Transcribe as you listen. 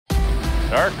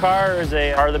Our car is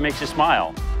a car that makes you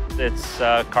smile. It's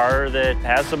a car that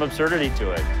has some absurdity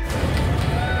to it.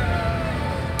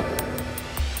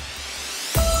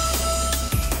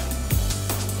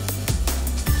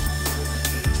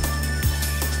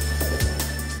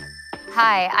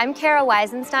 Hi, I'm Kara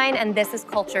Weisenstein, and this is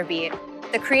Culture Beat,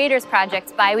 the Creators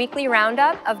Project's bi-weekly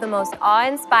roundup of the most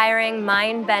awe-inspiring,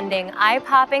 mind-bending,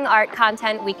 eye-popping art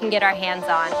content we can get our hands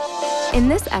on. In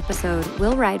this episode,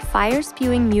 we'll ride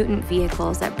fire-spewing mutant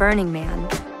vehicles at Burning Man,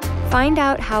 find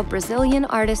out how Brazilian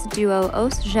artist duo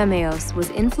OSGEMEOS was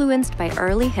influenced by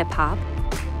early hip-hop,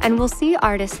 and we'll see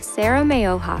artist Sarah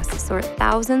Meyohas sort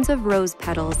thousands of rose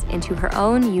petals into her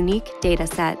own unique data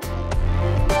set.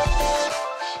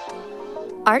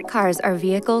 Art cars are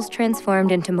vehicles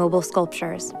transformed into mobile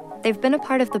sculptures. They've been a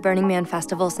part of the Burning Man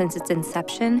Festival since its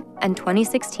inception, and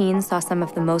 2016 saw some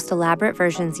of the most elaborate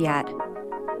versions yet.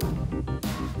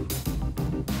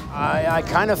 I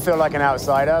kind of feel like an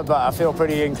outsider, but I feel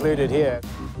pretty included here.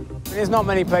 There's not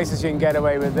many places you can get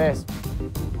away with this.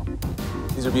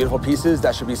 These are beautiful pieces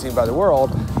that should be seen by the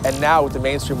world, and now with the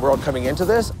mainstream world coming into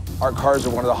this, art cars are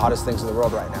one of the hottest things in the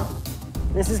world right now.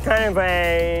 This is kind of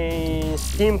a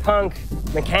steampunk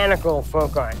mechanical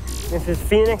folk art. This is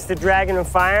Phoenix, the Dragon of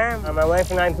Fire. My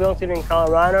wife and I built it in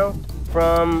Colorado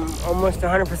from almost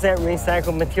 100%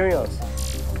 recycled materials.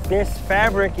 This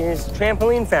fabric is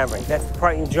trampoline fabric. That's the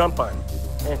part you jump on.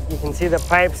 And you can see the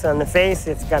pipes on the face.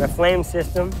 It's got a flame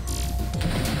system.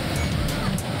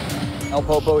 El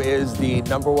Popo is the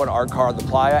 #1 art car on the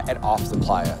playa and off the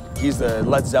playa. He's the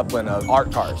Led Zeppelin of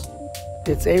art cars.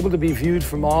 It's able to be viewed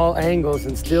from all angles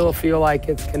and still feel like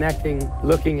it's connecting,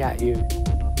 looking at you.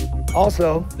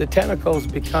 Also, the tentacles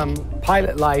become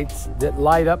pilot lights that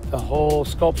light up the whole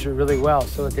sculpture really well,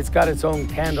 so it's got its own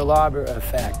candelabra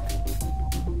effect.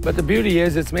 But the beauty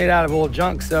is it's made out of old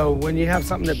junk, so when you have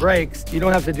something that breaks, you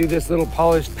don't have to do this little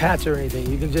polished patch or anything.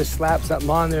 You can just slap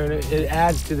something on there and it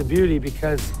adds to the beauty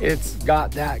because it's got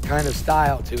that kind of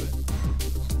style to it.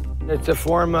 It's a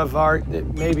form of art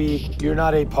that maybe you're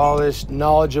not a polished,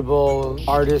 knowledgeable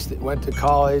artist that went to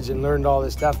college and learned all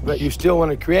this stuff, but you still want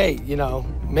to create, you know,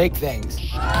 make things.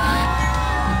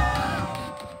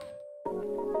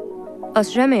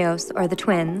 OSGEMEOS, or the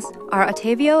twins, are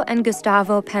Otavio and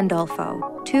Gustavo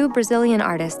Pandolfo, two Brazilian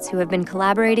artists who have been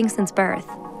collaborating since birth.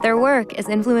 Their work is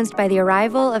influenced by the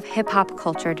arrival of hip-hop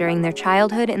culture during their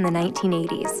childhood in the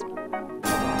 1980s.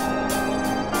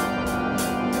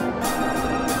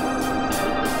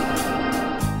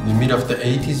 In the mid of the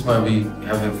 80s, when we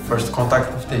have the first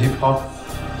contact with the hip-hop,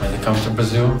 when they come to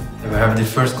Brazil, they will have the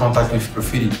first contact with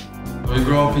graffiti. We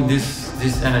grow up in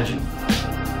this energy.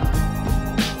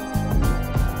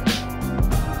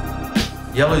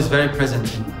 Yellow is very present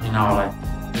in our life.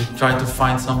 We try to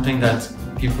find something that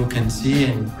people can see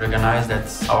and recognize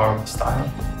that's our style.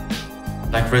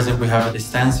 Like, for example, we have the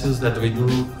stencils that we do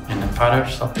and the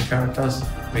patterns of the characters.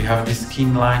 We have the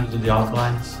skin line to the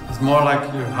outlines. It's more like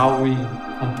how we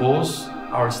compose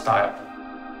our style.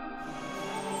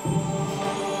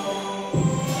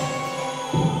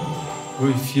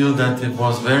 We feel that it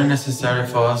was very necessary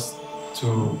for us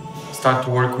to start to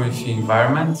work with the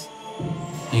environment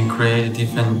and create a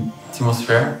different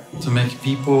atmosphere to make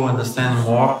people understand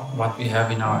more what we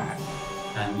have in our head.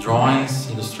 And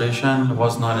drawings, illustration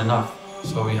was not enough,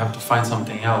 so we have to find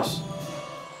something else.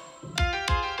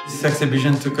 This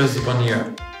exhibition took us 1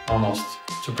 year, almost,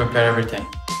 to prepare everything.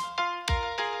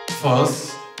 For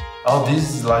us, all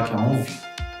this is like a movie.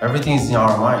 Everything is in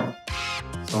our mind.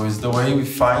 So it's the way we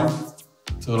find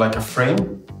to like a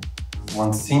frame,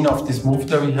 one scene of this movie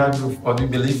that we have with what we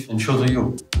believe and show to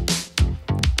you.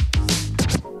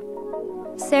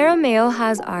 Sarah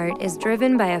Meyohas' art is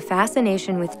driven by a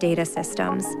fascination with data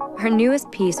systems. Her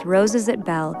newest piece, Roses at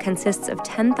Bell, consists of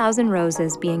 10,000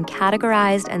 roses being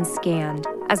categorized and scanned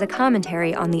as a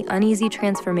commentary on the uneasy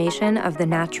transformation of the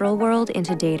natural world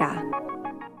into data.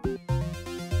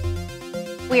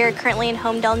 We are currently in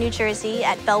Homedale, New Jersey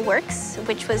at Bell Works,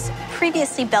 which was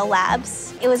previously Bell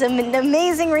Labs. It was an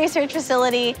amazing research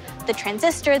facility. The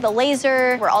transistor, the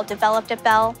laser were all developed at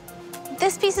Bell.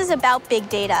 This piece is about big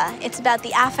data. It's about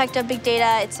the affect of big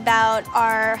data. It's about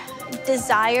our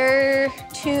desire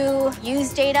to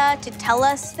use data to tell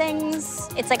us things.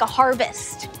 It's like a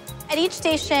harvest. At each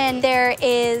station, there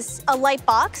is a light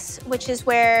box, which is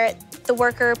where the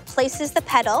worker places the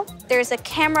petal. There's a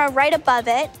camera right above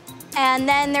it, and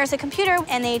then there's a computer,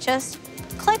 and they just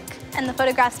click, and the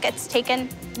photograph gets taken.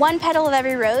 One petal of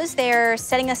every rose they're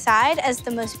setting aside as the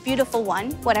most beautiful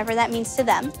one, whatever that means to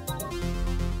them.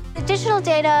 The digital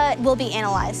data will be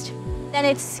analyzed. Then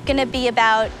it's going to be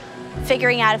about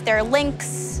figuring out if there are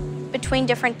links, between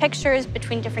different pictures,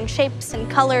 between different shapes and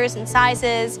colors and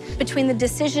sizes, between the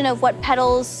decision of what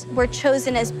petals were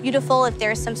chosen as beautiful, if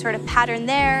there's some sort of pattern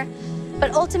there.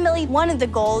 But ultimately, one of the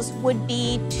goals would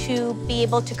be to be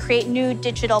able to create new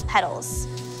digital petals.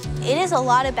 It is a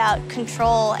lot about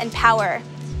control and power,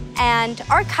 and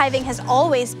archiving has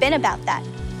always been about that.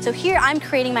 So here I'm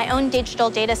creating my own digital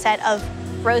data set of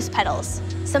rose petals,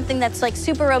 something that's like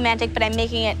super romantic, but I'm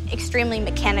making it extremely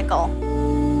mechanical.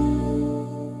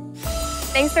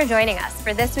 Thanks for joining us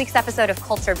for this week's episode of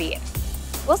Culture Beat.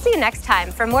 We'll see you next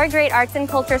time for more great arts and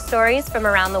culture stories from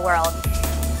around the world.